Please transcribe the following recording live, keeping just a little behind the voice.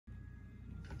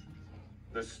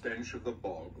The stench of the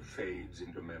bog fades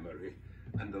into memory,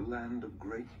 and a land of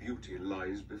great beauty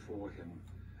lies before him.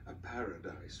 A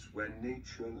paradise where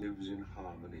nature lives in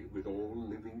harmony with all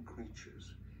living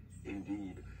creatures.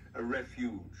 Indeed, a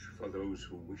refuge for those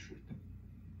who wish it.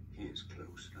 He is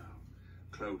close now,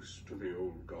 close to the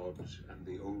old gods and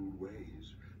the old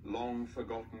ways. Long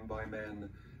forgotten by men,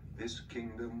 this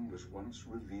kingdom was once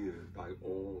revered by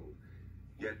all.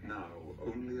 Yet now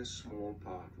only a small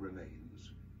part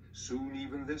remains. Soon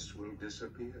even this will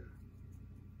disappear.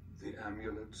 The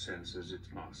amulet senses its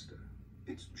master.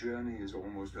 Its journey is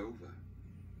almost over.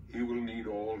 He will need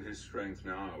all his strength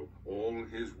now, all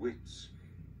his wits.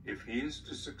 If he is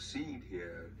to succeed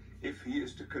here, if he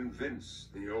is to convince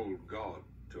the old god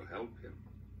to help him.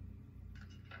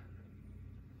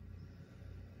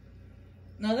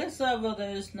 Now this level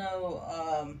there's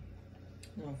no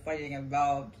fighting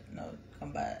involved, no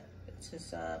combat. It's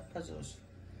just puzzles.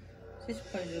 It's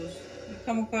just puzzles. You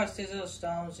come across these little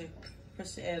stones, you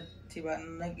press the LT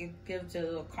button, like it gives you a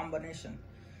little combination.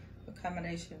 A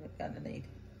combination you're gonna need.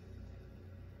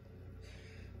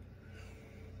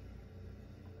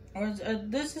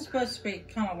 This is supposed to be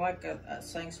kind of like a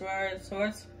sanctuary of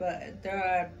sorts, but there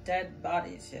are dead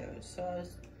bodies here. So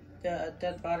it's the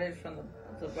dead bodies from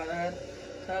the Brotherhood.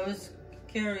 So I was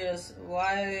curious,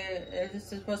 why is this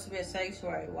supposed to be a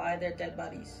sanctuary? Why are there dead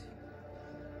bodies?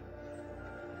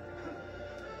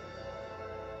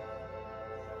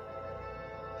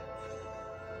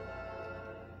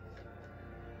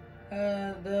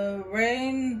 The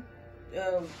rain,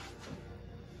 the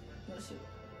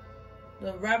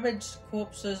ravaged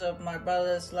corpses of my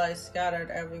brothers lie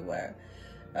scattered everywhere.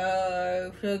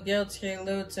 I feel guilty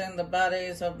looting the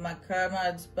bodies of my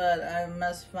comrades, but I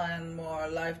must find more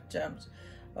life gems,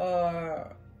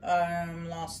 or I am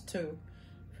lost too.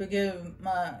 Forgive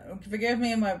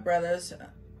me, my brothers.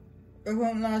 It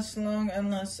won't last long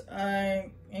unless I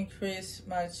increase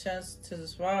my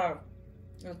chances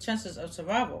of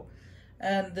survival.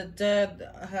 And the dead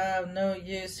have no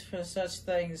use for such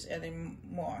things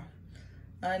anymore.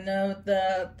 I know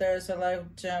that there's a life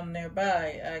gem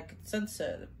nearby. I could sense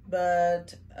it,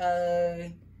 but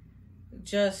I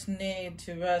just need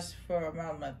to rest for a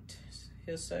moment.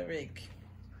 He's so weak.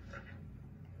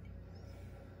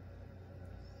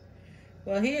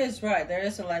 Well, he is right. There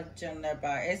is a life gem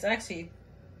nearby. It's actually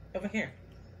over here.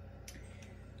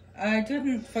 I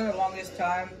didn't, for the longest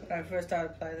time, when I first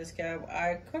started playing this game,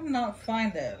 I could not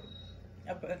find it.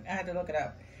 I had to look it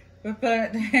up. But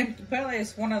apparently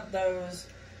it's one of those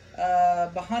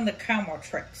behind the camera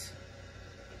tricks.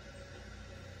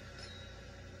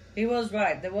 He was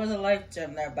right. There was a life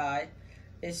gem nearby.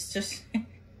 It's just...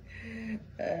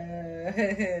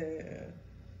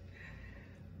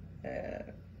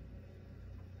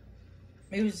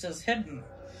 It was just hidden.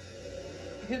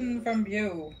 Hidden from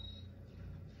view.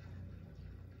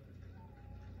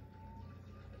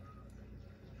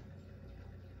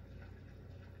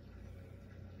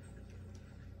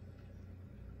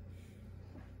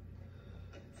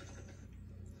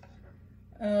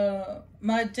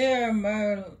 My dear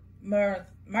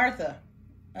Martha,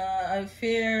 I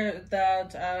fear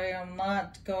that I am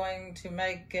not going to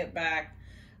make it back.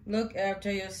 Look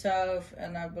after yourself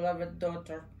and our beloved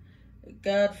daughter.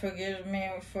 God forgive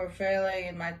me for failing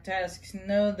in my tasks.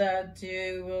 Know that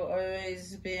you will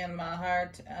always be in my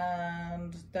heart,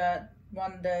 and that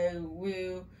one day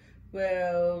we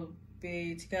will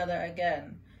be together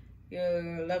again.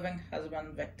 Your loving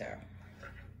husband, Victor.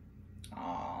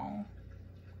 Aww.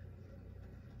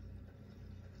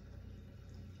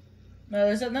 Now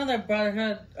there's another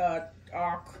Brotherhood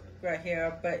arc right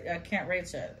here, but I can't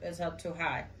reach it. It's up too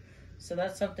high. So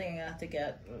that's something I have to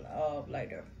get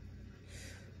later.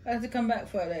 I have to come back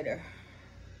for it later.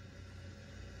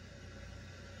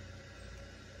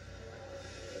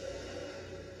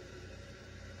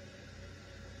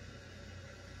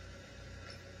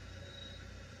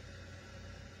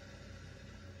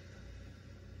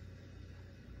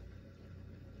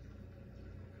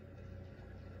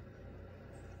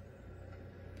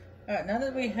 Alright, now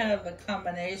that we have the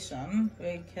combination,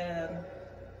 we can,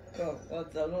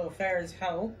 with the little fairy's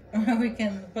help, we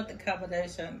can put the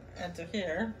combination into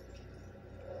here.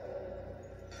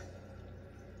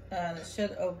 And it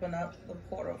should open up the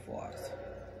portal for us.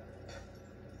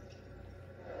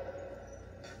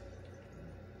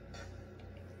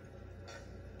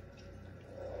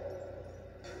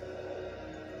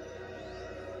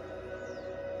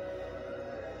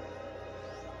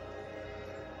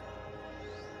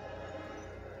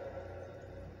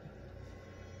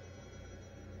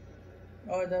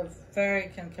 Or the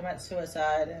fairy can commit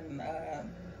suicide and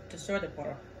destroy the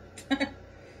portal.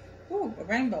 Ooh, a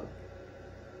rainbow.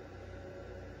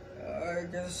 I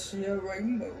can see a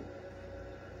rainbow.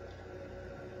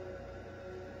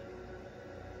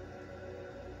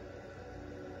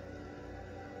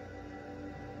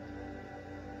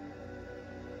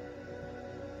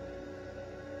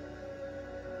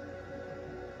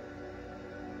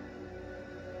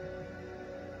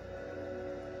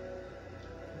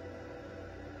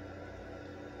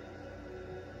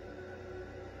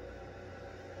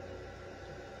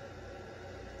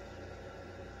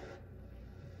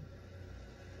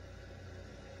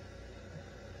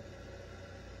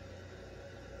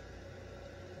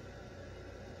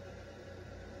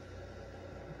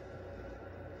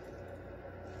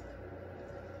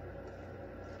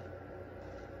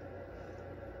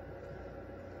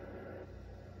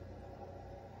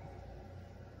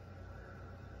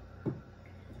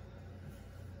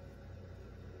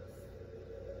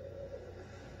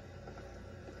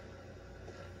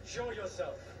 Show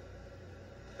yourself.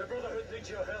 The Brotherhood needs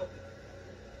your help.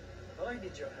 I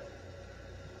need your help.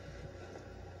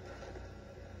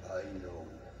 I know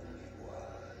who you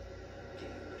are,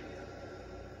 Gabriel.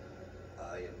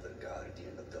 I am the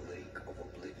guardian of the Lake of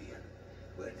Oblivion,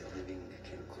 where the living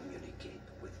can communicate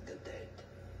with the dead.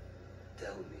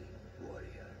 Tell me,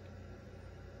 warrior,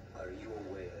 are you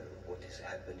aware of what is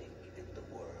happening in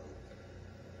the world?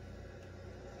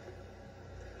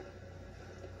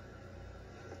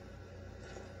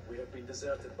 We have been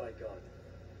deserted by God.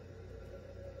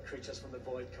 Creatures from the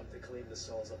void come to claim the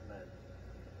souls of men,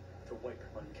 to wipe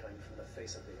mankind from the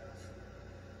face of the earth.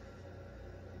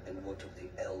 And what of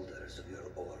the elders of your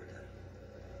order?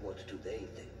 What do they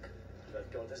think? That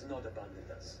God has not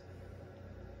abandoned us.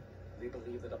 They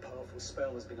believe that a powerful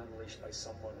spell has been unleashed by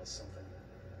someone or something.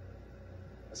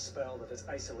 A spell that has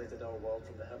isolated our world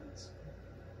from the heavens,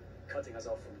 cutting us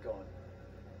off from God,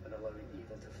 and allowing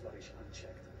evil to flourish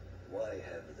unchecked. Why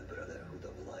have the Brotherhood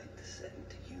of Light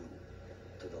sent you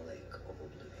to the Lake of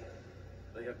Oblivion?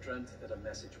 They have dreamt that a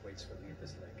message waits for me at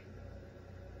this lake.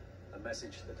 A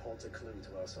message that holds a clue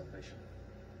to our salvation.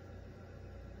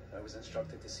 I was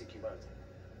instructed to seek you out,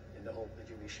 in the hope that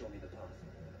you may show me the path.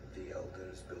 The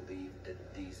elders believe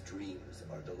that these dreams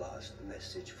are the last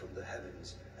message from the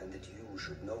heavens, and that you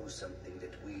should know something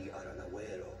that we are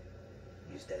unaware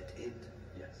of. Is that it?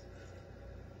 Yes.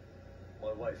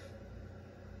 My wife,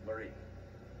 Marie,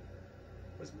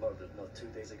 was murdered not 2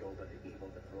 days ago by the evil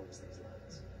that roams these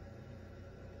lands.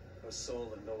 Her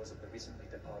soul and those of the recently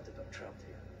departed are trapped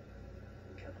here.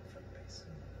 We cannot find peace.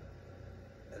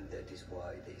 And that is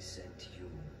why they sent you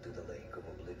to the Lake of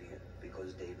Oblivion,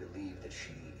 because they believe that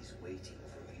she is waiting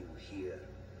for you here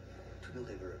to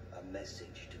deliver a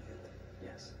message to you.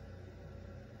 Yes.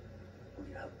 Will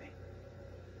you help me?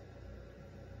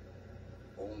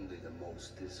 Only the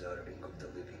most deserving of the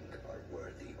living are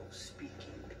worthy of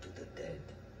speaking to the dead.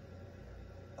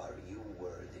 Are you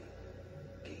worthy,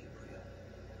 Gabriel?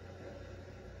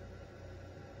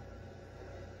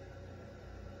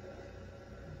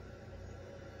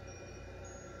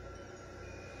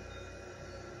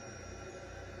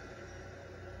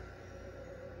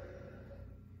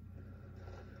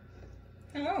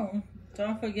 Oh,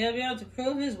 don't forget you have to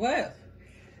prove his worth.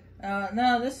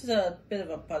 Now, this is a bit of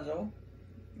a puzzle.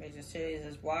 As you see,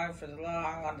 there's wire for the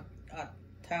long on a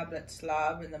tablet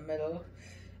slab in the middle,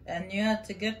 and you have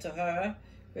to get to her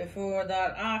before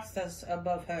that ox that's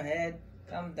above her head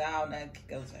comes down and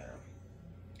kills her.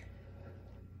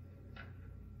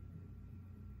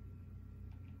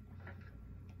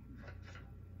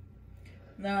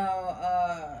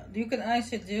 Now, you can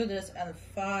actually do this in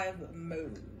 5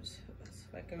 moves.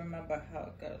 If I can remember how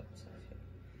it goes.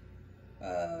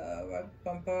 Right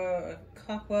bumper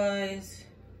clockwise,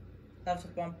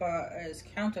 left bumper is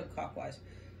counterclockwise.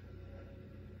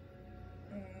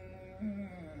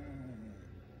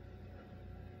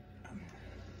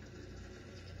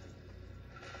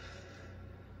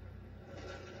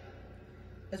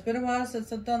 It's been a while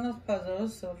since I've done those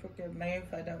puzzles, so forgive me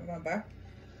if I don't remember.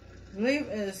 I believe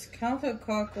it's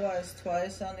counterclockwise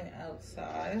twice on the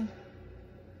outside.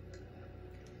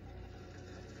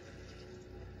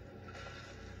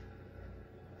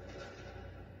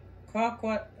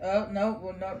 Clockwise. Oh,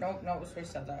 no, no, it's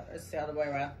reset that. It's the other way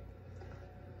around.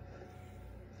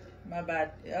 My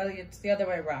bad. It's the other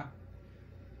way around.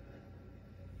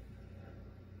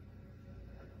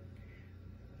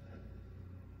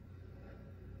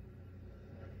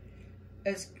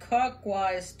 It's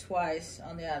clockwise twice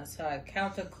on the outside,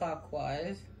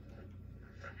 counterclockwise.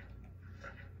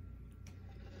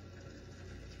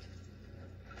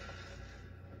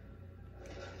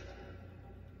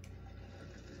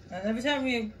 And every time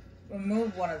you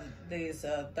remove one of these,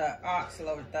 the ox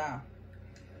lowers down.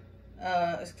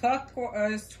 It's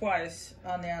clockwise twice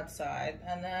on the outside,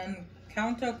 and then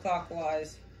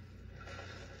counterclockwise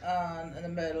in the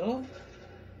middle,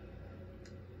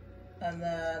 and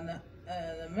then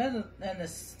in the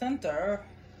center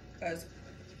is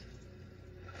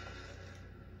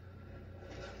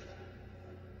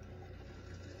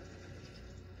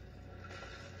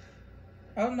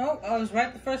oh no, I was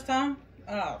right the first time.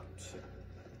 Oh shit.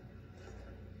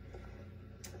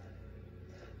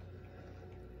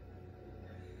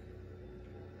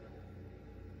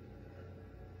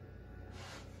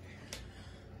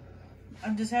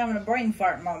 I'm just having a brain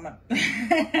fart moment.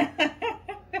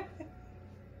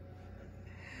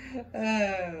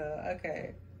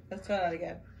 Okay, let's try that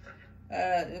again.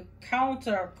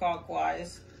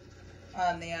 Counterclockwise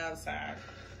on the outside.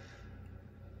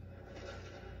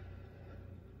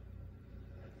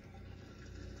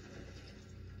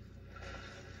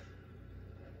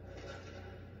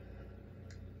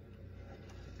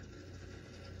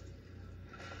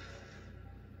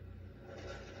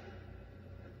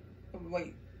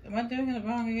 Wait, am I doing it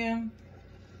wrong again?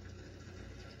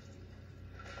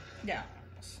 Yeah.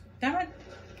 Damn it.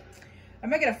 I'm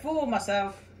making a fool of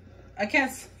myself. I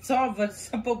can't solve a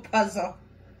simple puzzle.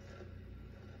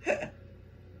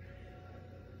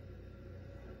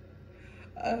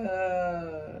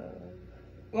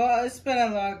 Well, it's been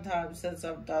a long time since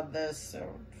I've done this,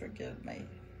 so forgive me.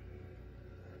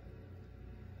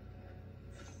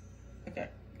 Okay.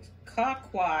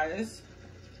 Clockwise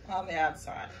on the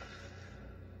outside.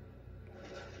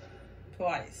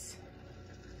 Twice.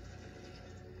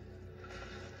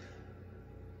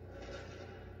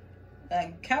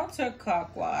 Then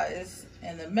counterclockwise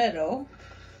in the middle.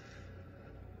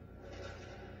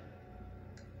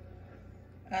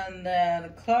 And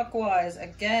then clockwise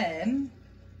again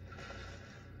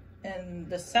in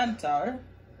the center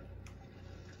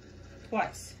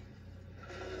twice.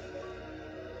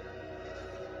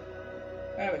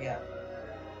 There we go.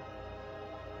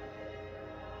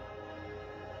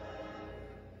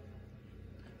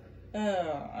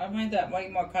 Oh, I made that way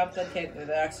more complicated than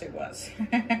it actually was.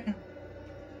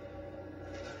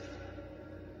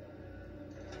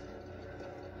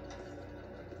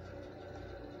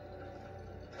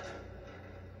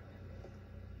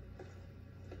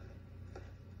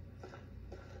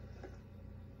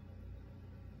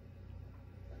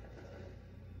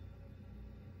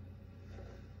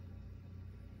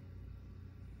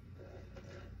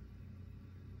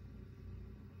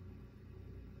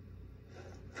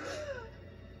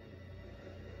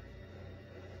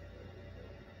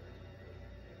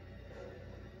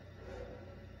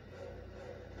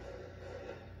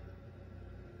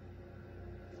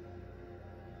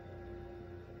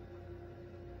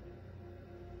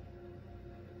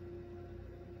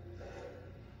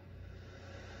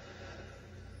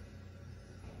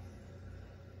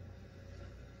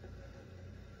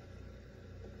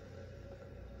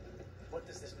 What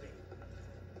does this mean?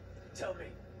 Tell me.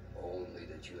 Only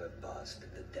that you have passed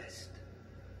the test.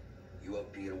 You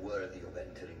appear worthy of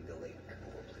entering the lake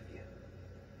of oblivion.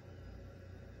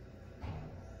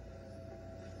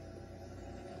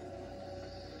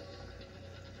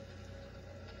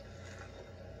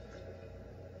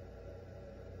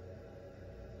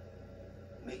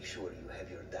 Make sure you have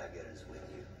your daggers with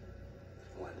you.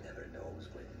 One never knows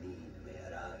when need may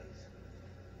arise.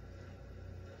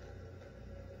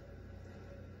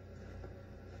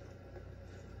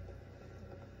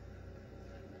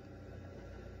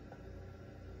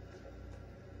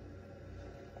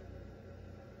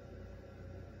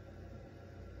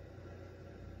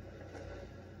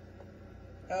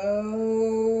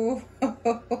 Oh,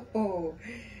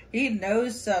 he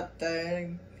knows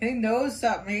something. He knows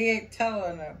something. He ain't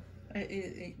telling him.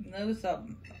 He knows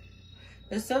something.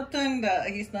 There's something that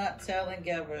he's not telling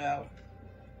Gabrielle.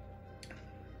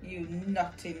 You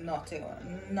naughty, naughty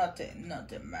one. Naughty,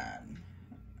 naughty man.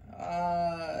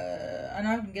 I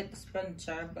know I can get the spin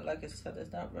charm, but like I said,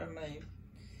 there's not very many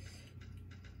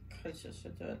creatures to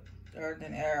do it. Or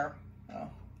in air.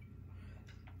 Oh.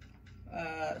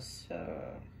 So,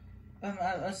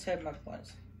 I'll save my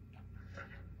points.